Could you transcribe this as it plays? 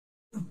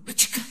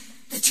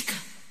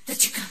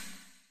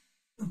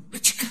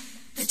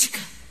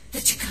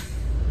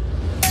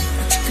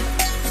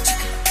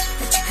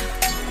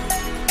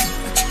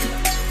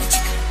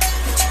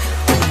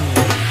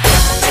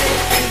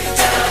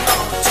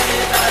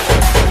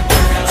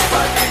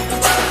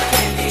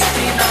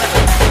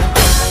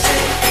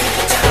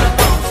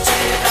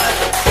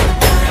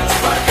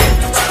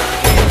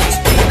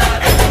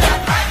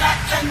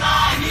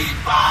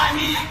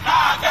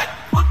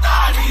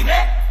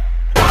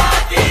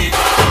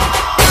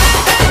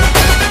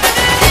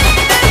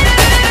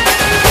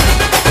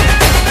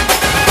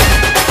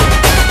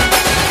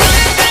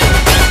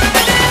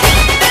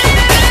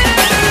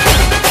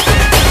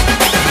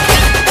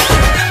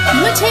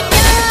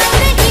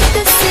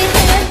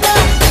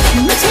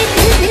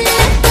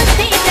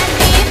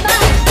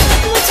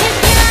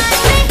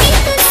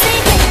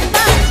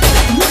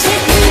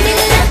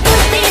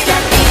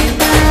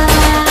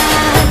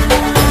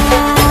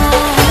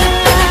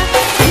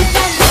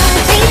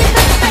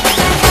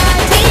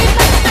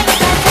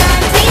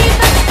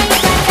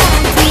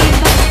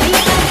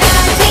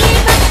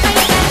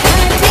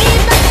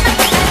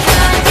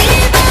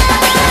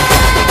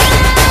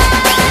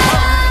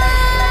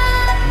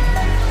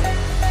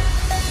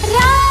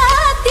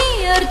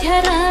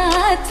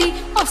घराची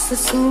असं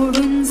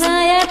सोडून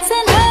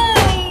जायचं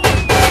नाही.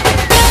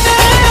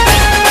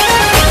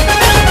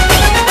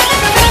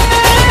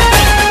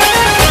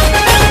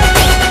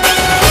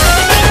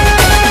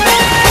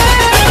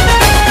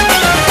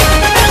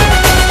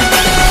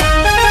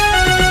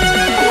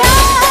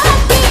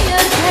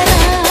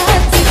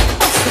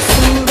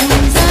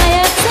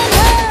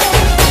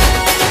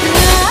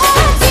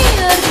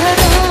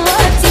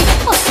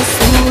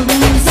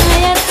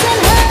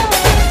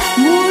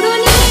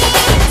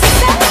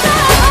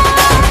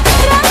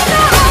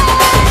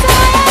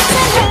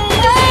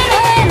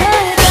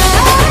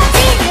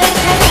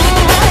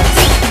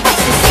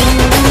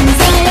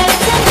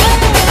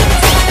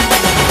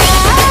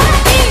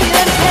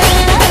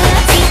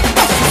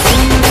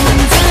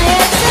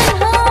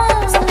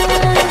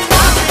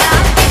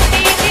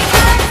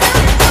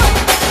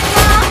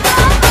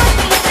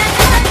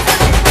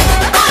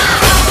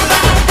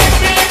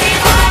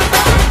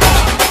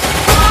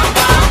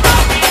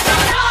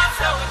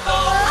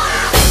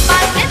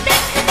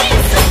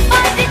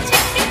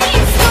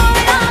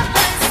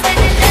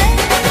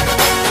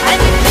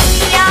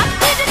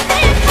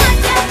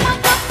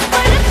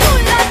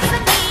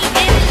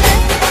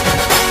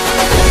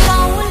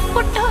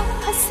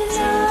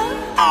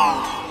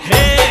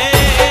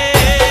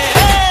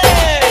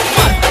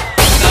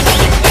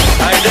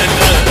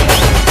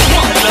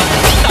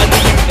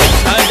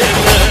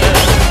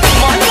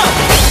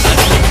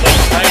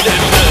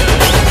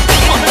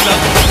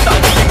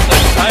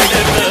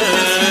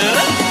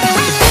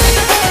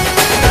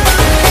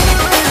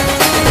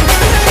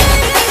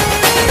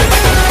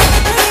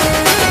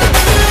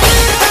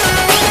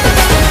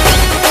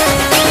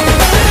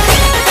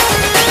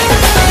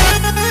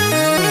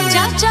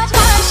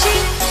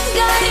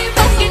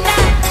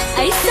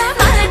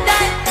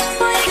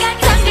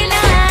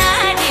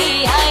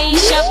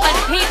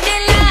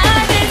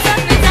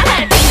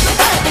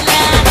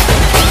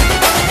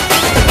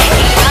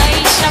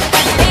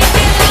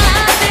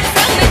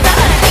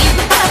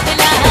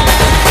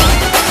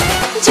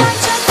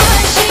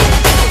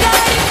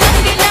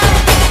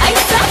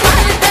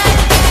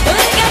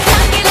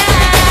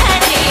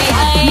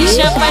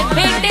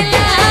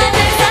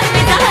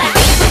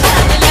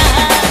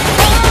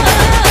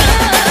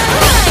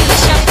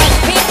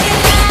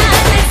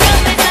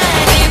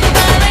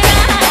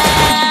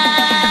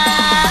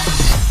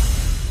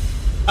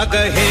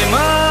 अगं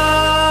हेमा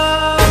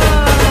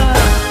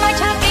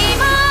माझ्या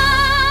प्रेमा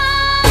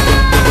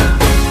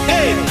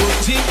हे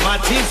तुझी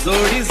माझी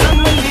जोडी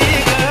जमली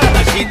ग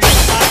अशी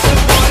झकास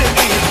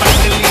पोरगी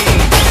पटली.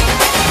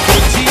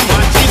 तुझी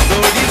माझी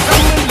जोडी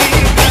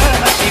जमली ग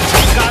अशी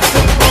झकास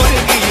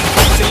पोरगी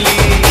पटली.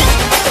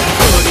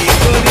 गोरी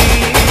गोरी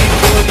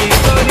गोरी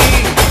गोरी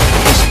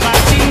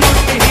इश्काची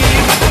मोठी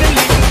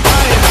पटली.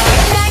 हाय हाय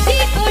लाडी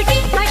गोडी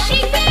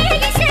अशी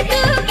गेली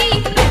सदुगी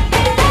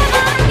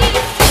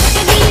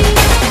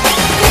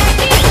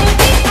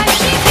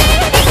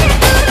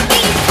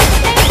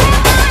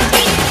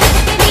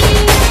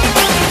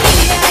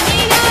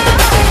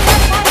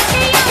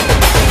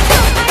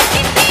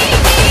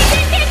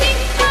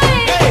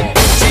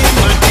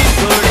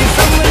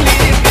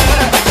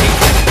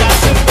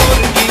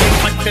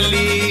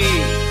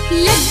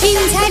लगीन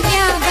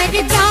झाल्यावर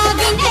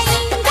जावी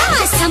नाही का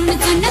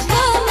समजू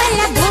नको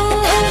मला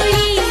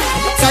भोळी.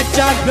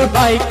 सचाग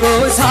बायको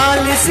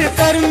झालीस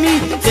तर मी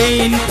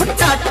देईन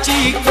फुटाची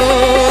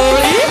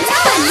गोळी.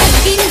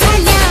 लगीन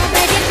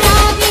झाल्यावर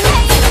जावी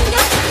नाही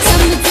का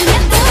समजू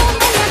नको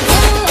मला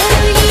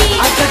भोळी.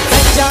 अगं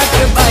सचाग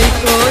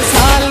बायको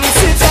झालीस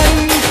तर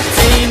मी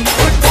देईन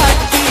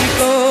फुटाची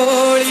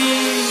गोळी.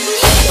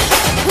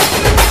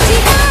 हुकुमाची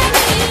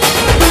राणी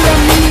तुला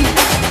मी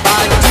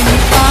पाजीन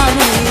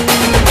पाणी.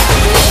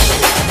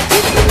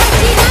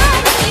 हुकुमाची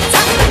राणी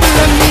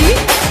तुला मी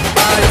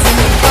पाजीन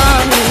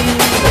पाणी.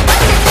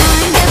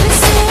 तांडव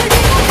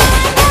सोडून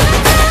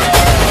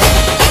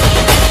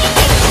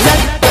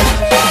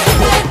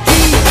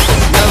लग्गी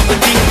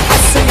नवली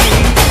असली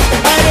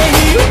अरे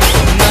ही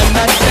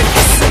मनात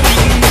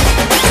किसली.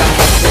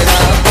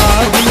 चांदरा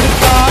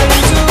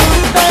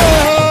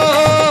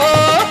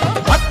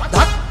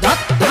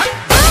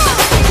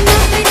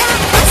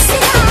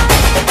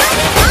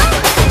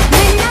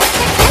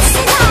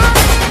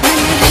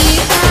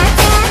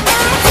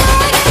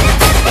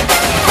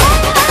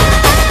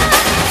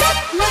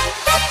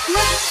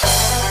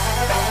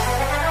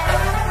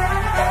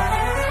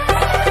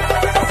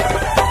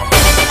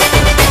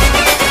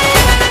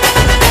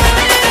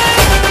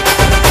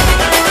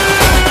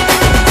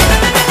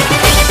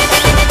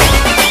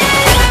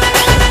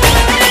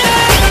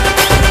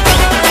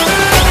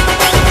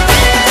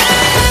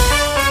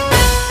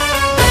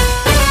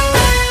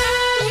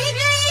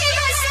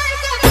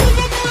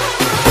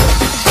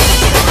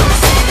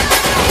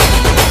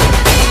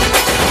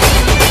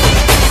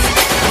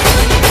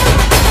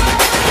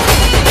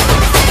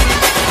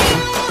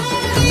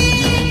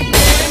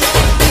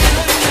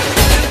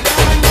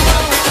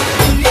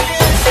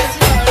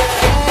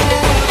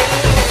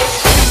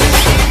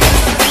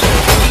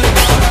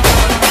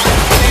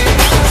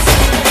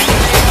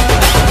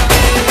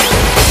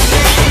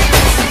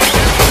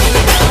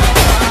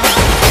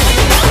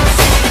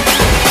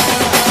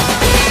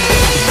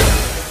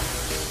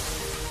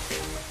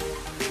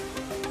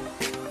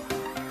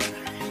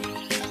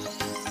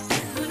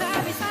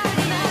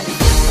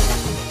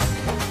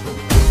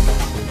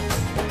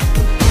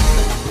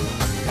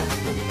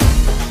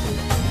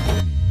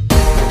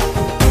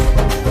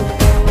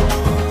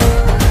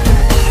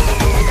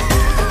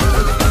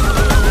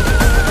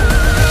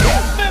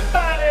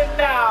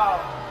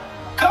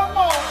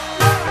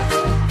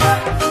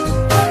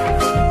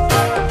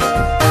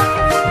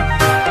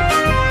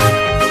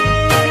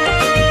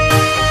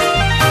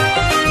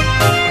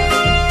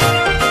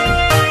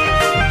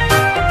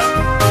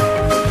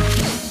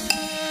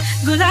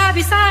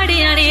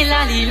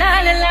लाली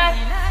लाल लाल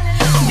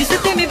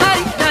दिसते मी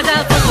भारी दादा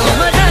फोटो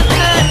माझा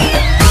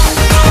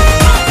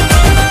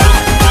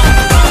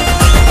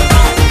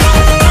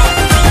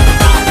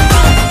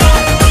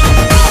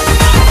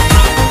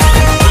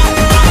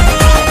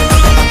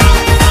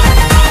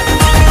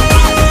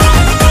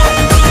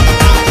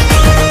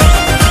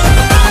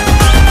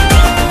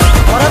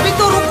और अभी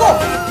तो रुको,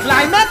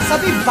 क्लाइमैक्स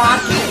अभी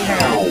बाकी है।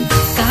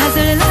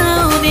 काजळ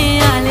लावणे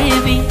आले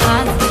मी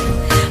आज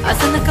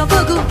असं नका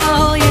बघू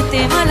अहो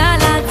येते मला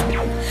लाज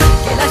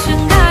केला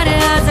शृंगार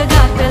आज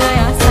घातला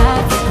या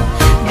साज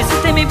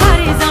दिसते मी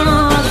भारी जणू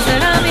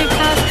अक्षरा मी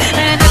खास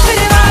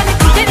नखरेवाली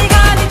कुठे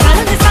निघाली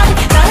घालून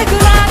साडी लाल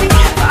गुलाबी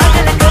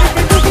पागल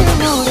करते तुझे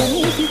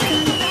मोरणी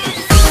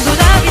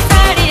गुलाबी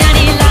साडी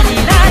आणि लाली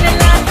लाल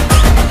लाल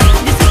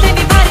दिसते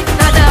मी भारी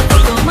दादा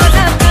फोटो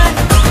माझा काढ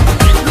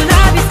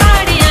गुलाबी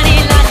साडी आणि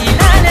लाली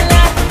लाल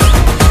लाल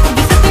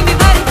दिसते मी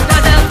भारी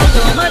दादा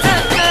फोटो माझा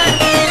काढ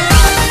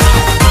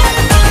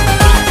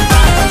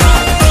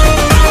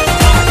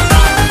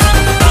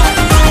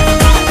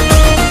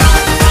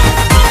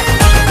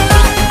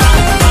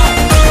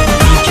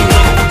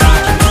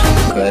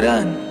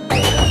करण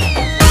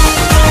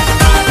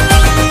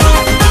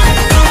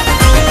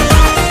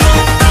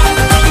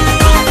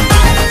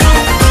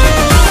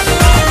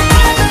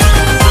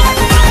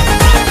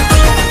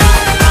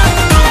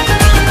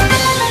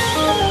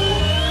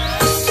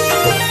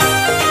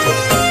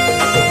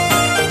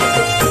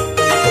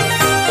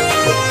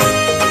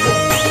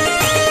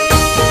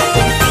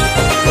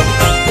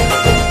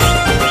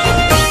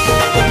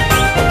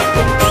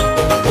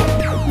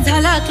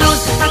झाला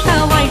क्लोज आता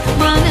वाईट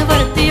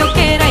मानवरती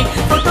ओके राईट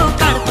फोटो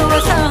काढतो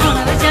असा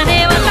होणार ज्याने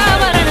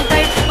वातावरण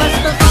टाईट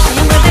मस्त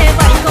खुशीमध्ये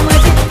बायको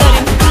माझी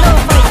करेन लो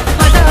फाईट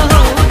माझा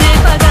होऊ दे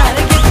पगार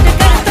गिफ्ट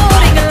करतो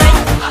रिंग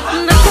लाईट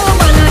नको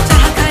मला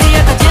चहा काही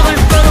आता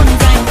जेवण करून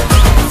जाईन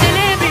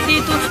सेलिब्रिटी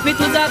तू मी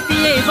तुझा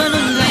पिये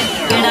बनून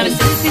जाईन येणार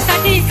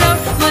सेल्फीसाठी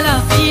क्राऊड मला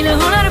फील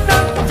होणार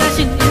प्राऊड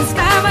जाशील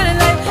इन्स्टावर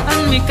लाईव्ह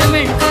आणि मी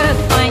कमेंट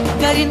करत पाईन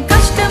करीन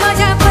कष्ट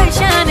माझ्या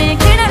पैशाने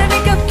घेणार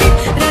मेकअप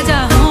किट राजा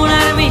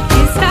होणार मी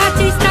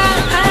इन्स्टाची स्टार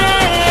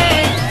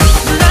अरे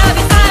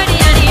गुलाबी साडी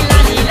आणि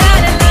लाली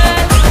लाल लाल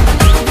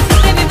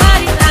दिसते मी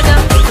भारी दादा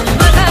फोटो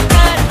माझा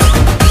काढ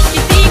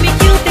किती मी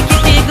क्यूट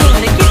किती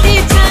गोड किती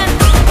छान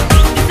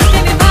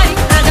दिसते मी भारी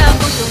दादा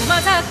फोटो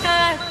माझा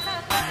काढ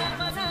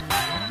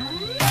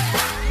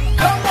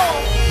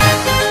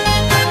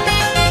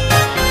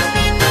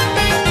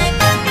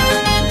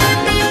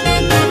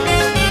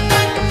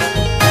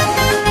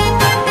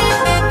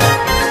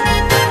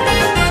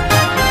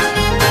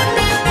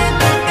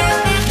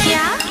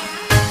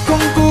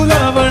कुंकू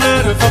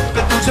लावणार फक्त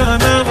तुझ्या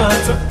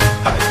नावाचं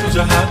हाय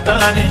तुझ्या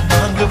हाताने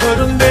अंग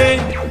भरून दे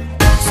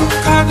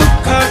सुखा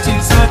दुःखाची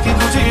साथी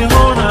तुझी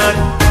होणार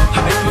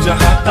हाय तुझ्या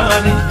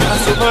हाताने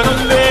घास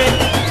भरून दे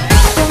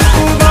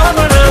कुंकू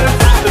लावणार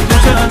फक्त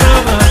तुझ्या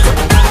नावाचं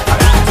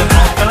हाय तुझ्या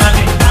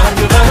हाताने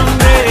अंग भरून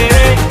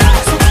दे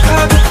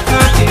सुखा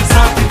दुःखाची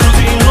साथी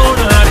तुझी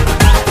होणार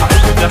हाय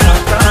तुझ्या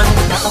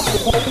हाताने घास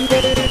भरून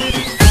दे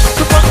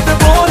तू फक्त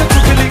बोल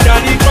कुठली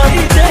गाडी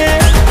पाहिजे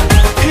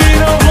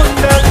हिरो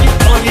होंडाची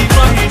खोली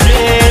पाहिजे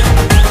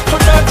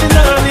पोटाची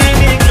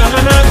लाली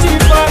कानाची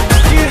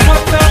पाठी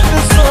हातात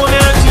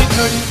सोन्याची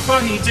घडी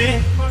पाहिजे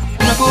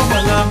नको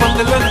मला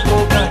बंगला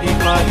नको गाडी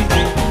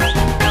पाहिजे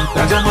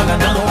राजा मला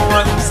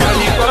नऊवारी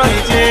साडी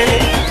पाहिजे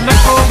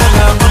नको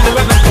मला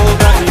बंगला नको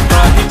गाडी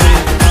पाहिजे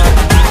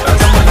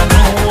राजा मला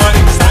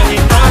नऊवारी साडी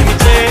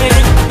पाहिजे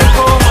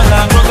नको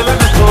मला बंगला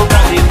नको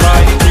गाडी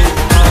पाहिजे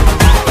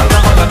राजा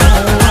मला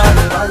नऊवारी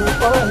साडी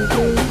पाहिजे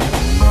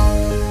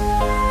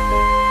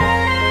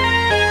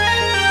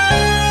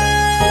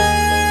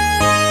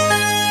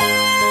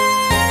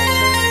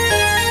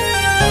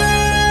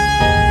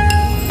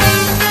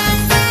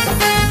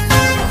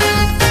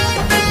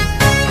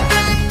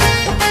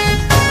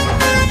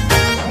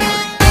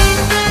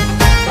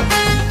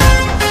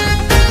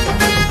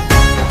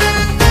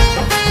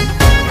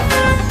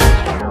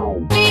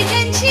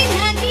प्रेमाची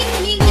नादी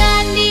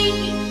निघाली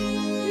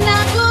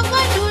लागो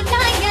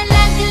बडुलाया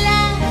लागला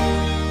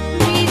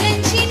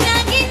प्रेमाची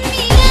नादी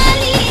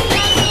निघाली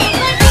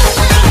लागो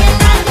बडुलाया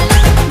लागला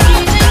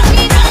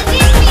प्रेमाची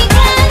नादी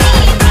निघाली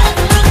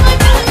लागो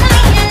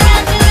बडुलाया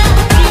लागला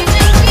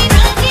प्रेमाची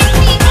नादी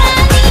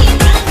निघाली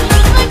लागो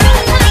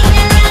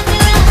बडुलाया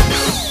लागला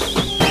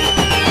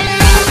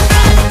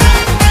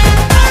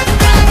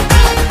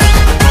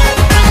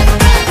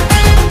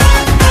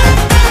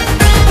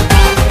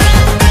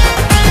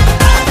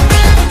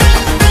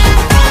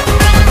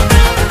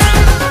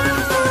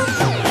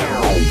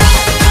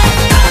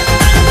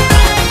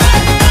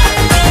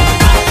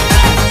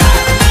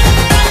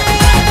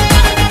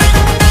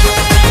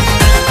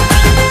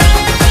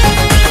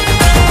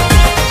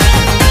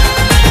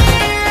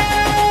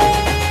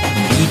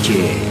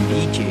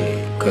डीजे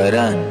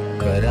करण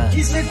करण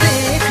जिसे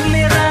देख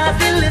मेरा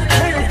दिल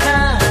धड़का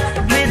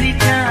मेरी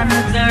जान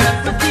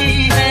तड़पती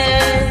है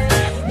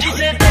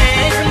जिसे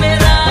देख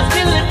मेरा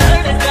दिल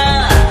धड़का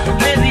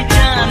मेरी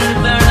जान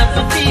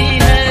तड़पती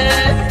है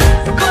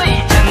कोई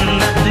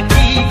जन्नत की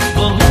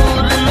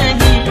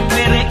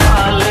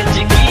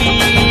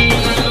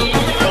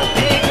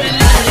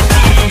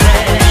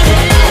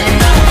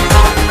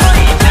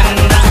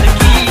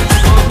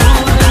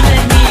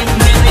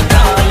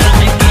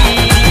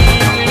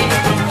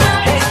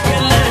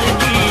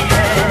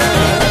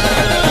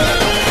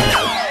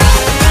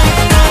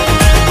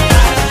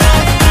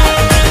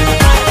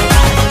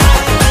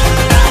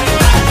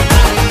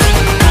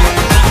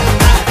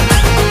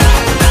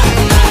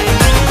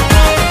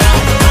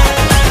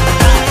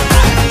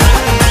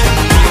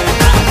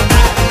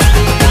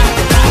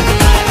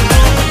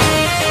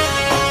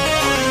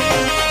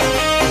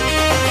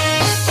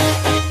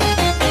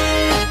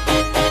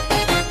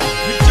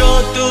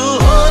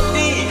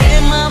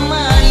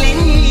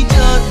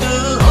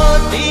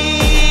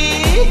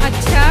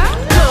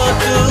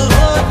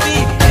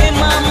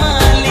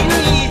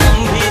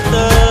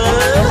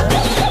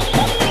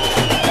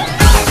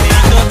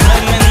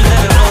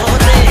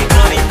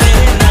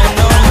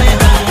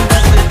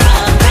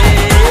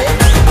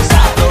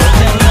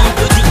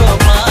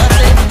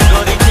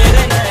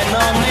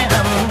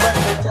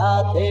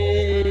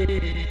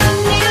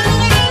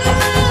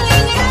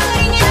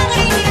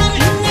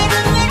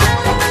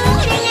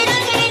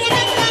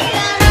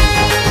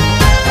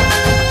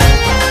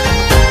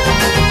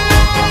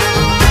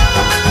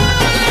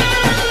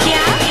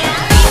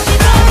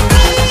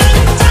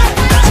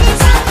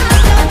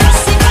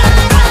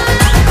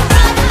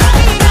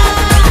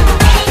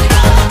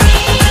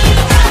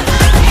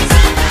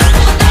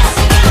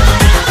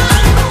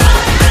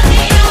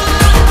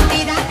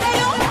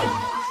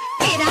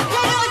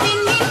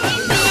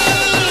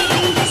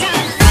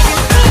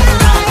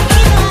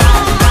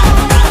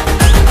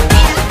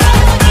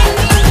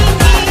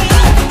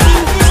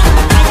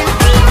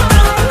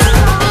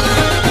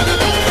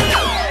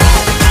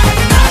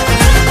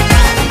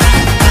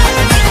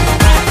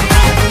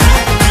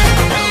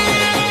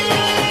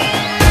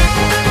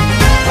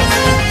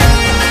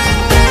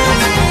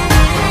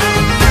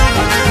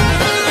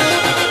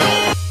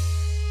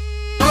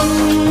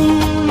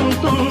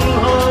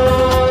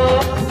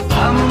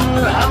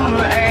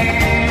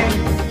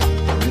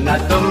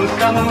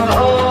कम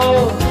हो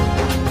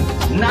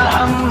ना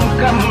हम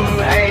कम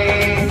है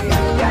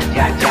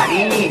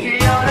यारी है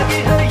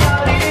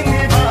यारी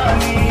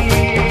निभानी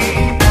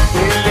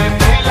पीले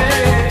पीले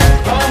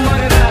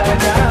अमर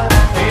राजा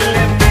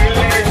पीले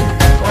पीले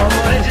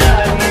अमर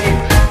जानी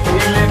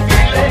पीले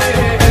पीले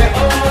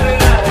अमर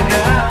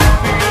राजा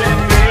पीले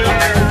पीले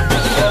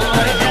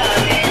अमर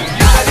जानी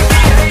यारी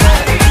है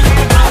यारी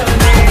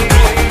निभानी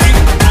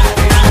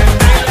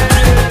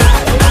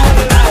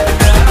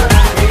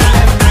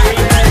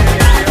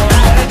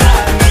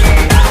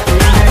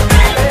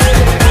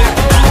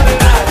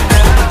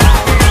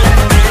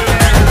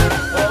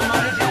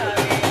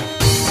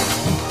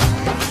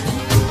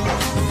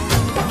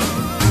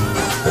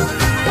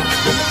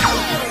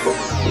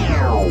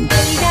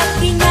दरिया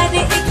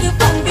किनारे एक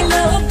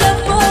बंगलो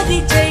कपोरी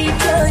जय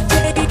जो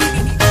जय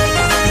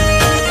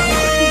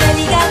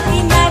दरिया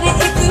किनारे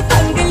एक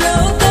बंगलो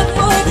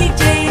कपोरी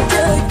जय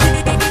जो जय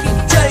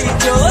जय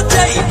जो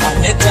जय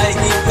आगे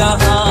जाएगी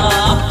कहाँ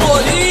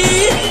बोली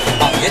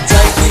आगे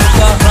जाएगी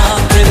कहाँ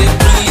तेरे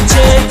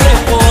पीछे ये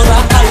पोरा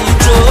आई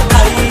जो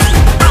आई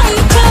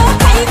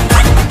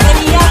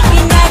दरिया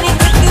किनारे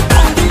एक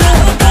बंगलो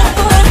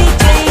कपोरी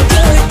जय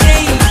जो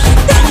जय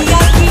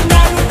दरिया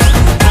किनारे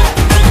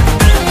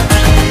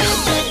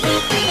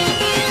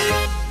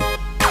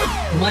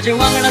माझे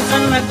वांगडा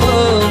चल नको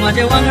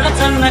माझे वांगडा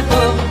चल नको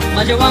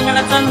माझे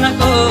वांगडा चल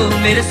नको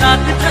मेरे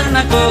साथ चल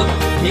नको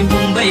मी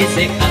मुंबई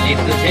से खाली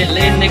तुझे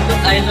लेने को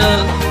आयलो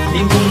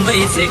मी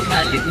मुंबई से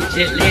खाली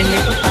तुझे लेने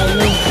को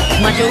आयलो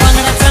माझे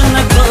वांगडा चल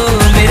नको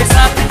मेरे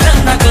साथ चल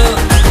नको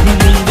मी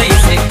मुंबई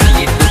से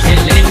खाली तुझे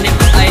लेने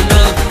को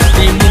आयलो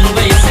मी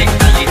मुंबई से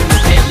खाली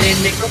तुझे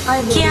लेने को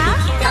आयलो क्या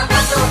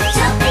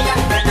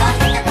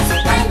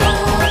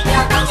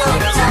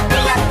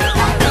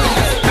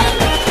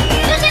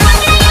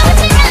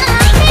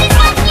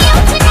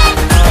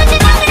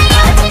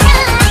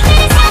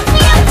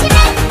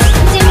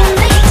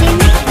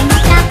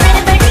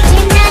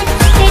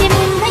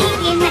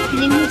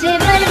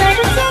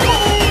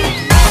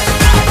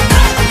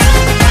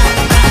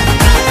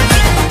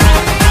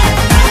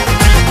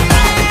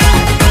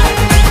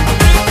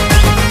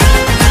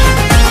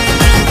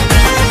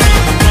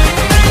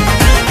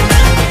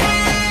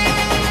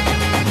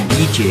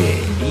DJ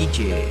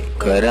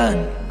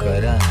करण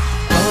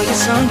काय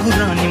सांगू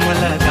राणी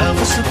मला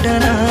गाव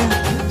सुटना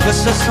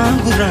कसं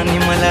सांगू राणी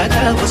मला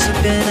गाव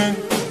सुटना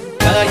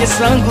काय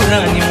सांगू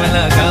राणी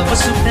मला गाव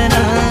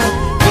सुटना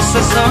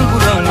कसं सांगू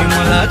राणी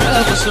मला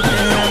गाव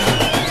सुटना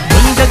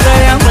बंद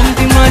गळ्या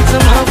बंदी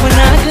माझं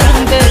मावना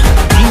गंग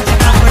तुमच्या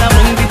कापडा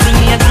बंदी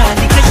दुनिया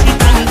झाली कशी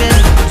तंग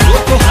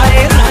तो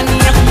हाय राणी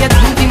आपल्या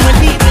धुंदी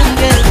मधी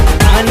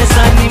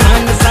रंग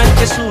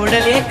माणसांचे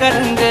सोडले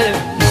करंग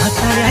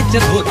म्हाताऱ्याच्या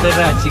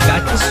धोतराची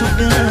गाठ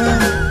सुटना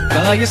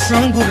काय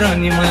सांगू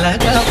राणी मला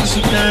गाव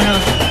सुटना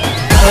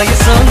काय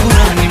सांगू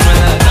राणी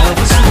मला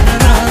गाव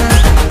सुटना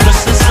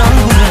कसं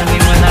सांगू राणी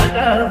मला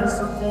गाव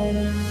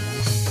सुटना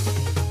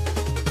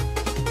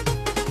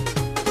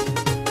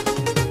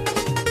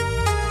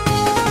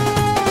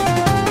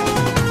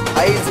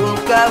आई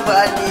झुमका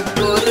वाली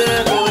गोर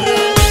गोर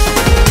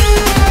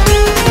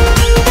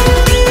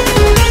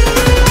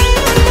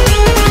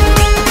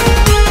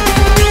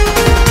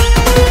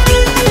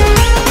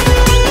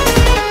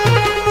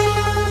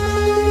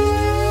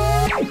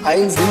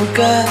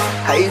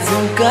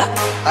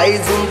आई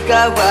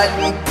झुमका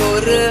वाली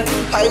पोर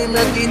आई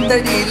नदी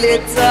तडीले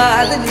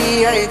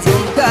चालली आई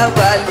झुमका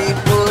वाली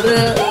पोर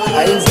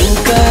आई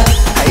झुमका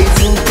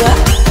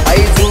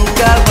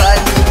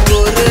वाली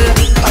पोर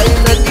आई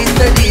नदी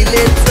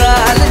तडीले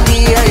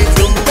चालली आई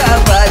झुमका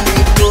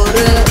वाली पोर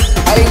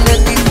आई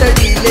नदी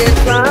तडीले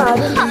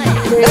चालली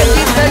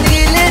नदी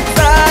तडीले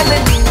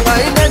चालली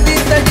आई नदी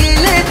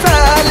तडीले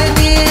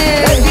चालली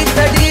नदी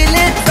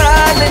तडीले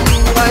चालली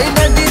आई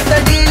नदी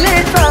तडीले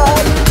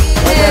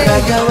चालली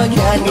गावा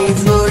घ्यानी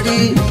जोडी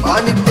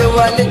आणि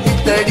देवाले ती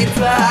तडी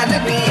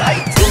चालली आई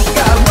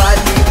झुमका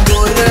वाली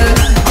पोर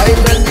आई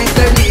नदी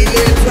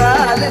तडीले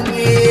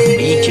चालली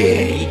DJ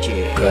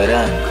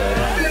करण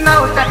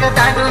नवटक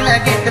दाडून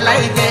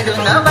घेतलाई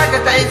गेरून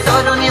बघताई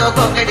सोडून यो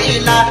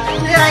कोकडीला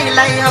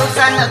राहिलाई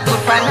हौसान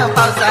तुफान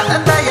पावसान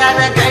तयार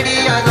घडी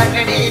यो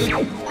रगडी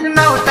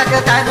नवटक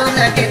दाडून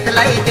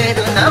घेतलाई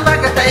गेरून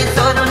बघताई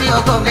सोडून यो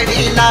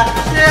कोकडीला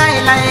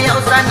राहिलाई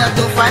हौसान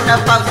तुफान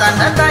पावसान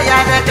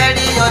तयार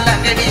घडी यो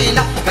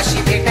लगडीला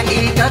कशी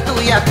भेटली ग तू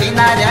या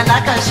पिणाऱ्याला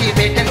कशी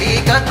भेटली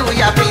ग तू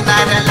या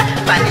पिणाऱ्याला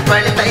पाणी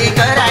पडतंय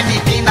घराणी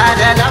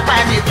पिणाऱ्याला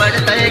पाणी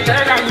पडतंय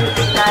घराणी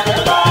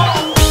पिणाऱ्याला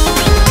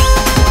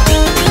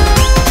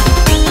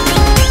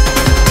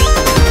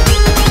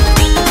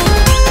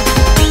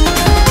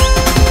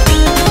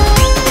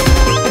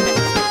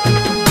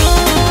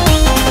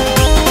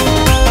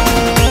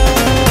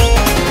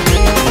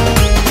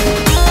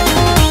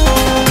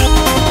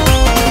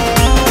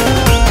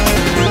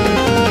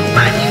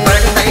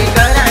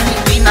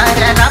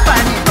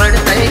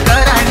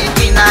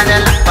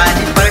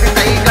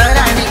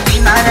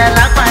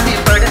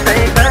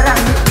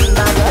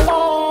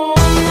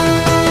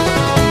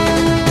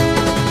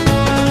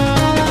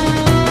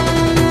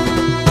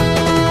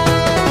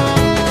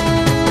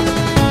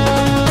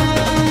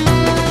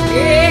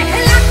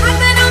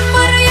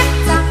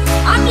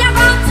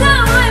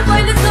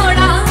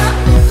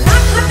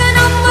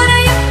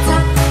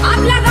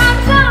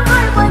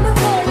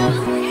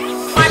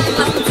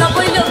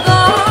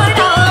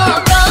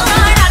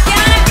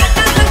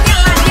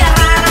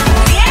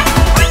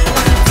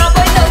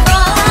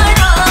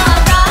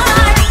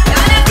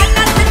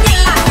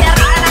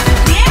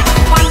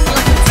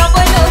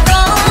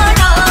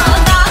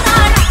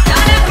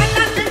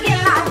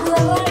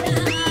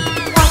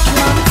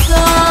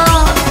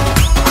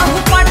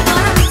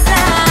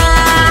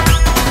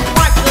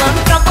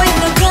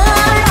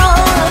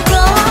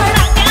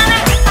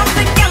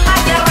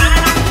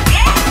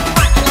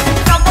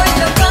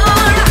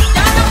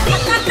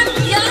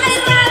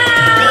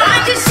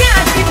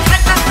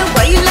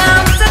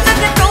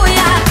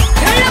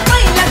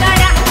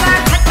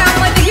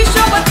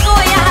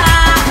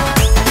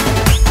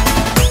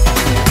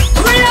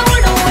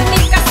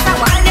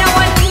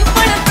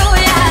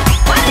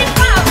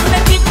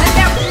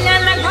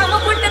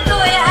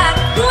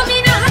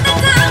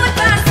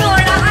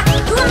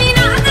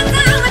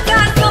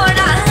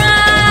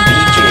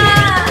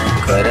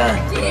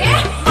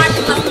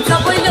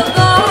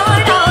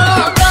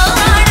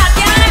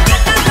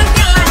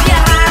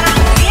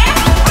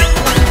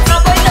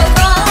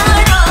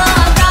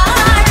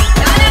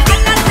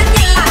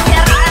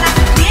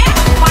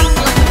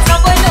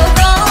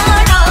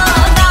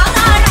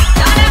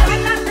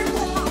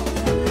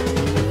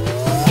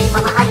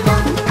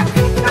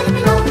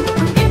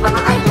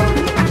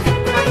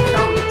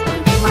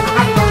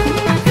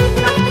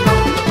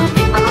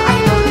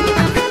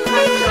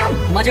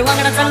माझे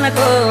वांगडा चल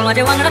नको,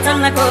 माझे वांगडा चल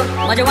नको,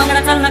 माझे वांगडा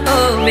चल नको,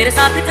 मेरे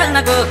साथ चल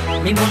नको.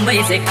 मी मुंबई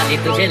से खाली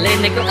तुझे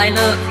लेने को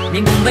आयलो, मी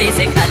मुंबई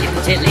से खाली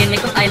तुझे लेने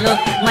को आयलो.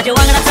 माझे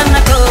वांगडा चल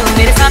नको,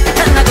 मेरे साथ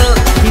चल नको,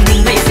 मी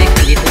मुंबई से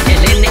खाली तुझे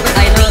लेने को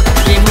आयलो,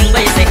 मी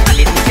मुंबई से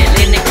खाली तुझे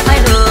लेने को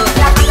आयलो.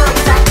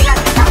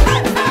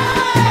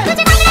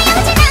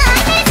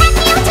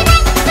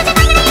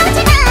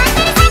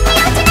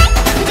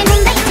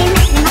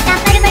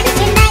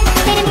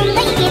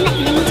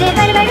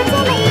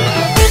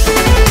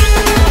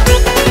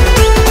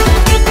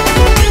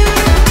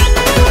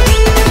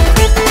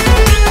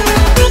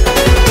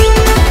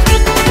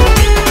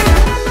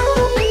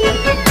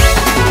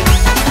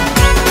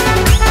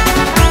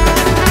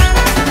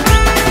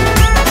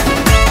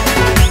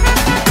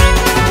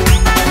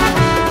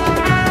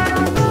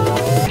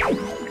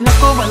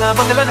 मला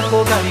बंगला नको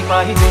गाडी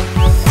पाहिजे,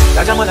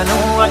 राजा मला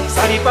नऊवारी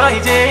साडी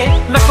पाहिजे.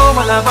 नको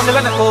मला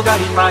बंगला नको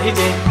गाडी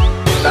पाहिजे,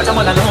 राजा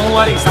मला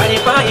नऊवारी साडी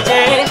पाहिजे.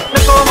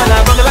 नको मला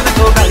बंगला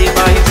नको गाडी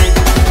पाहिजे,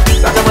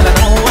 राजा मला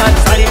नऊवारी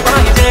साडी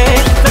पाहिजे.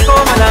 नको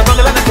मला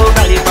बंगला नको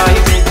गाडी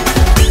पाहिजे,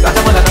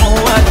 राजा मला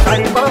नऊवारी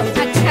साडी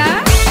पाहिजे.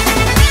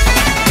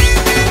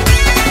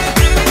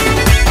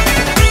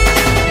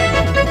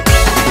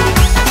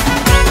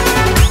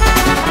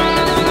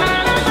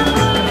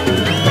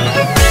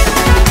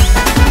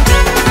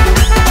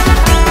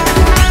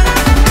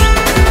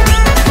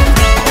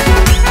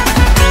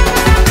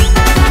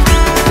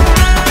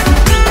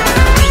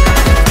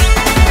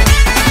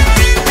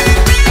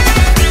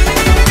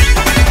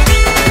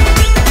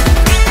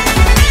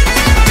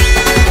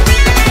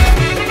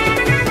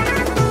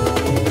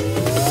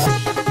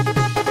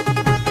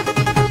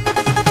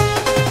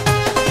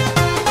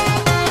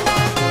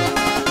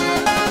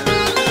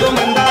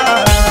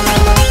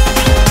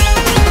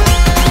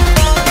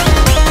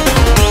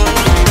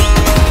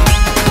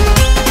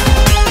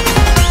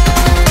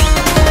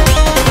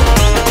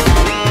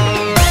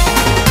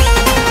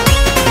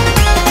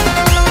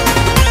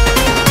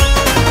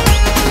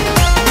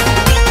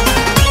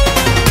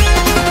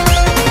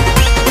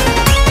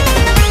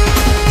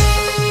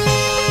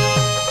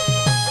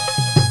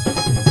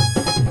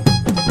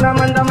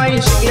 नमंदमाई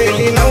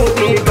शिकलेली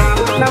नव्हती का,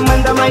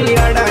 नमंदमाई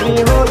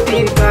अडाणी होती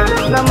का,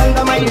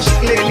 नमंदमाई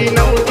शिकलेली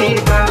नव्हती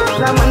का,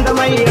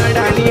 नमंदमाई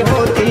अडाणी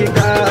होती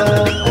का.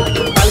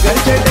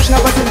 पालघरचे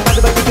कृष्णापासून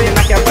बजबतीचे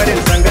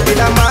नाक्यापर्यंत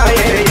संगतीला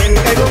माये येन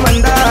काय गो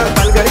मंदा.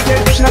 पालघरचे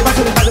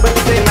कृष्णापासून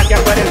बजबतीचे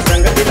नाक्यापर्यंत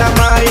संगतीला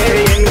माये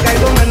येन काय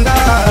गो मंदा.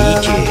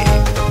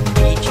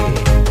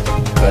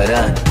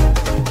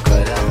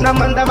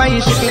 नमंदमाई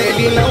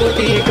शिकलेली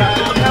नव्हती का,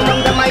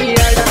 नमंदमाई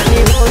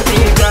अडाणी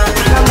होती का,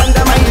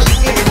 नमंदमाई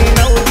शिकलेली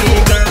नव्हती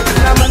का,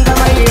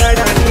 नमंदमाई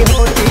अडाणी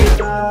होती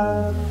का.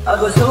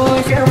 अगो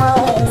सुषमा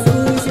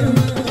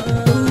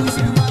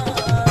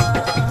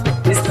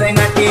दिसते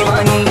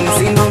नटीवाणी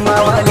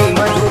सिनेमावाली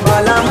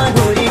मधुबाला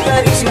मधुरी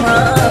करिश्मा.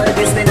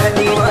 दिसते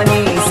नटीवाणी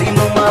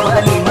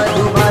सिनेमावाली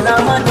मधुबाला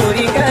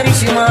मधुरी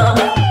करिश्मा.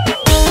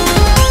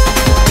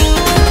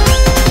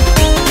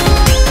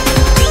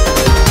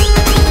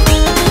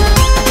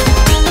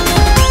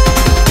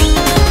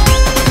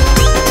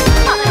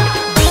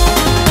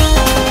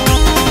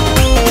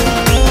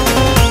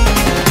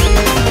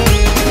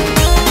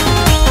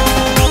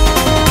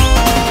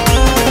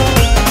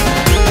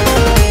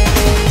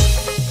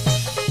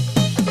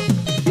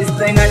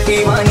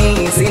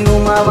 नटीवाणी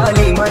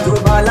सिनेमावाली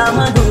मधुबाला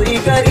मधुरी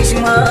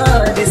करिश्मा.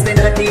 दिसते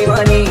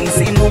नटीवाणी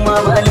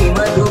सिनेमावाली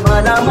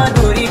मधुबाला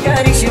मधुरी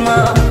करिश्मा.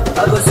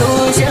 अगो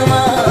सुषमा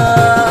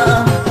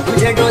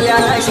तुझे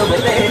डोल्याला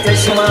शोभते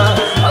चष्मा.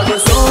 अगो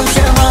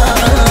सुषमा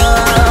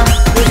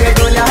तुझे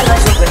डोल्याला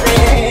शोभते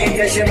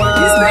चष्मा.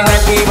 दिसते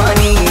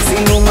नटीवाणी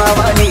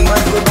सिनेमावाली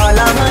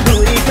मधुबाला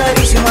मधुरी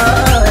करिश्मा.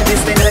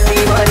 दिसते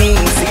नटीवाणी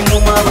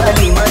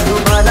सिनेमावाली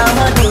मधुबाला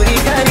मधुरी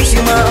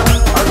करिश्मा.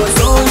 अगो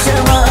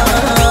सुषमा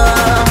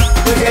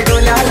तुझे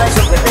डोल्याला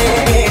शोभते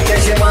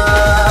चष्मा.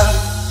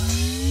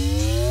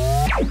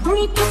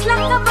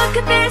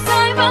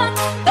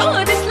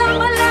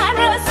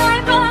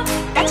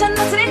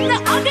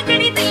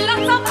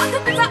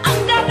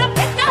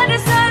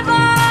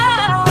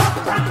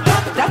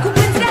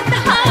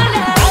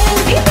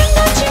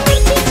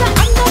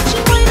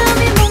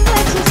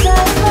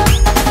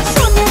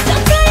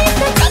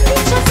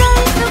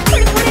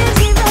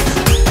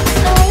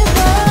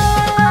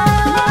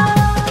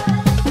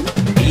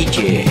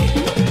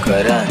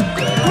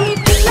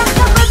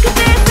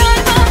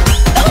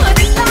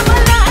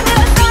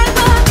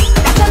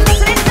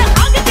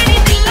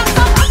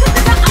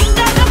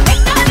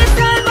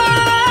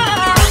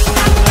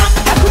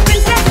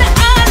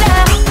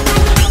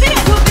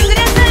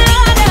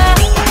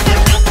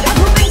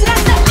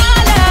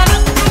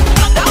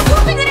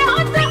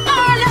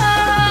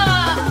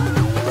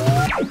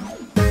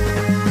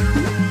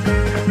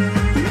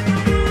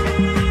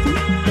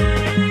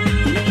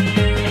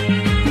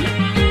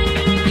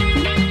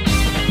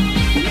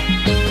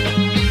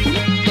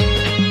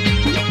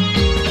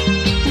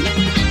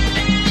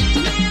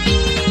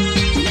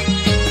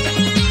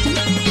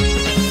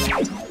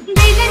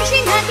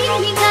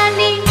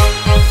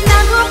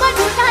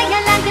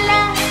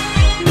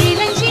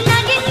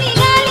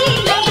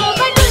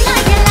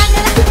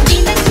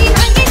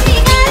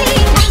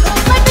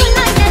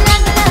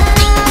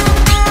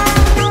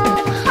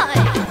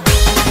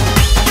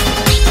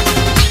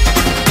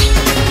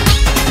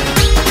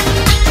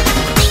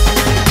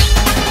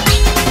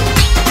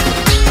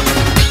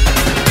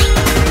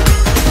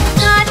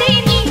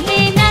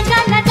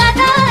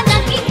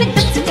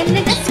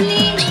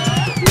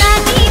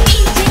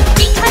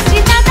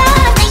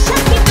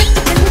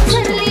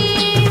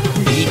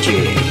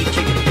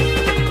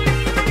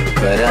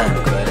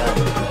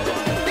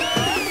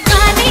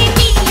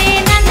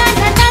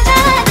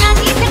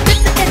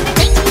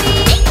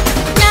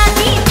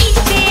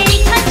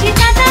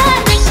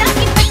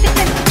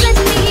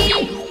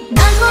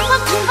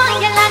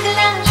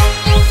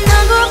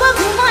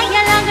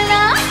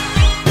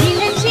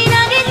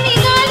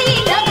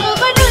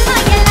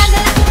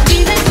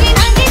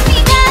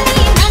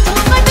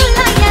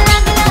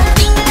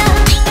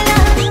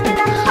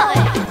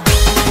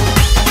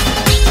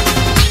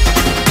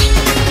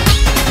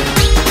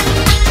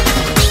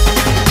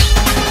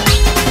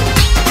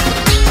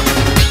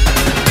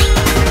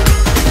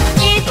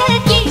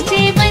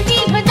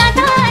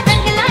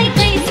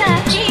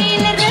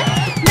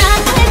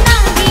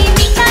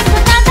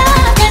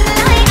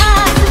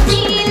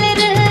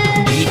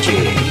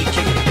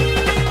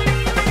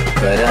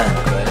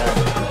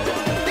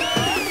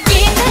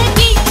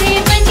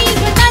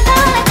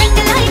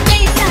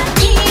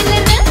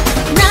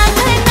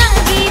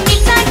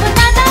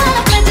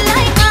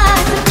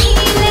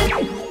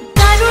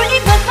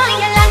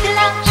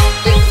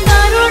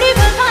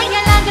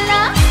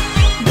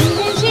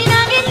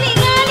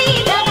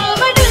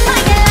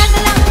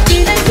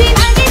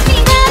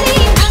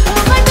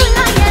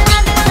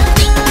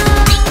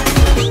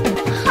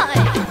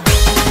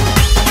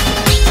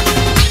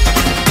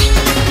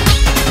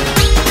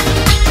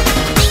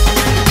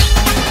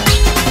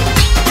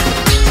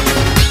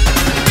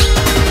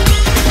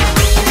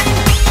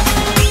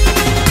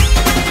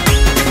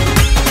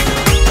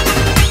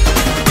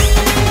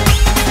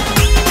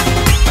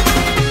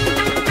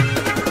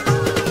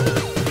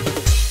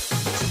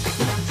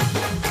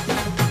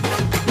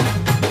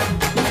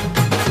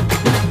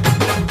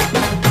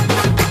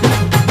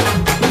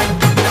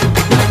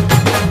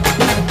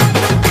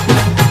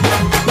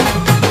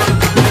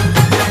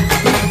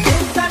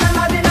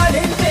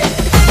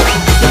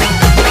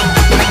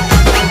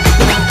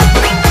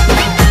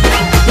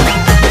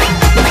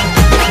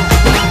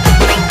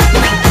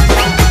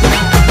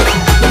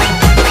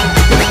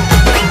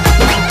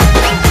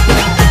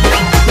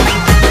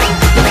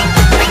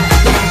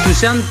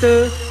 सुशांत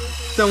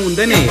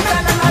सौंदने.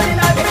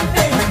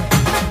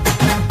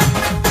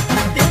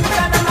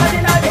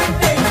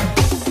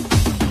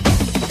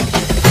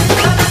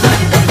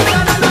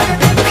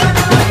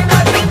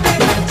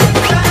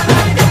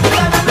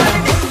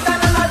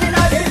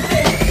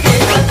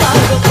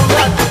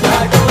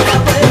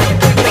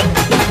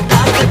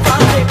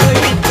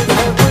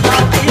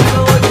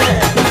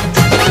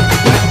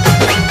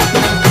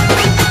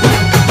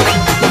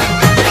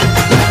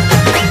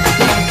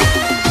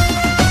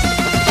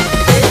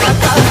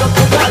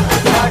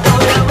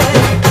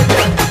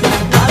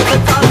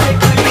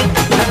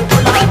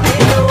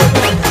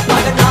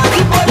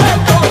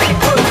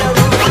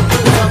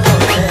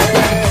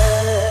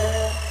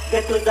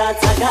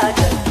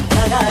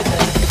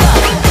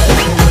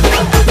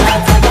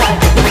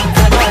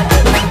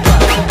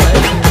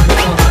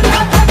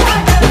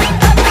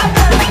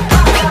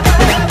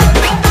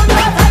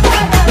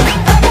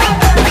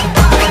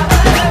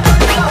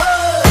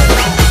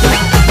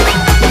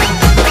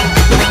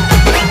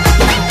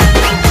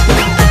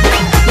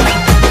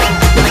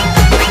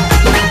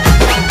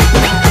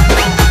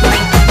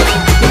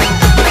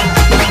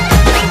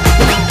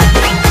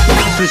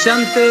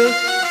 सुशांत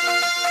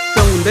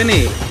सौंदने.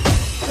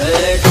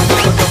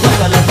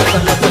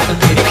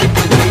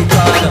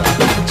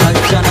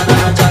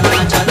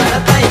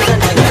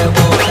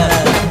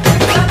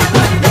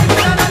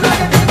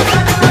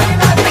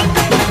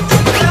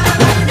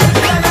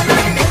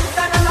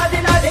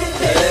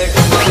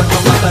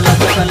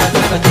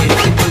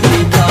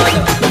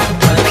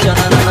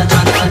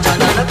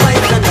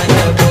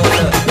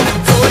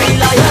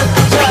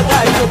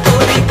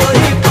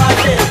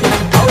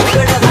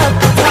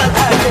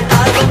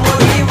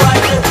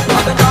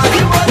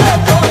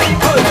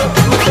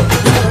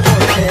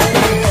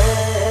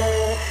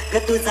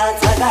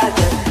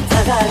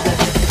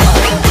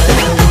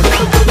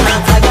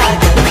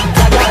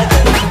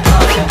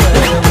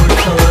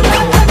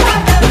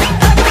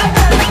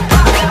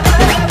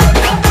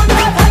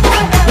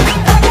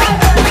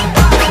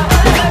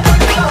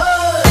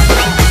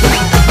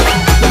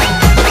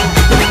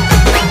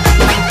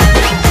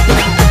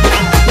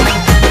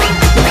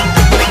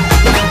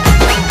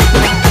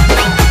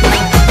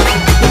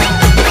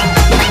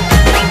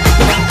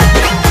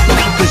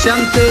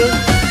 सुशांत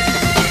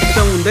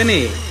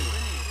सौंदने.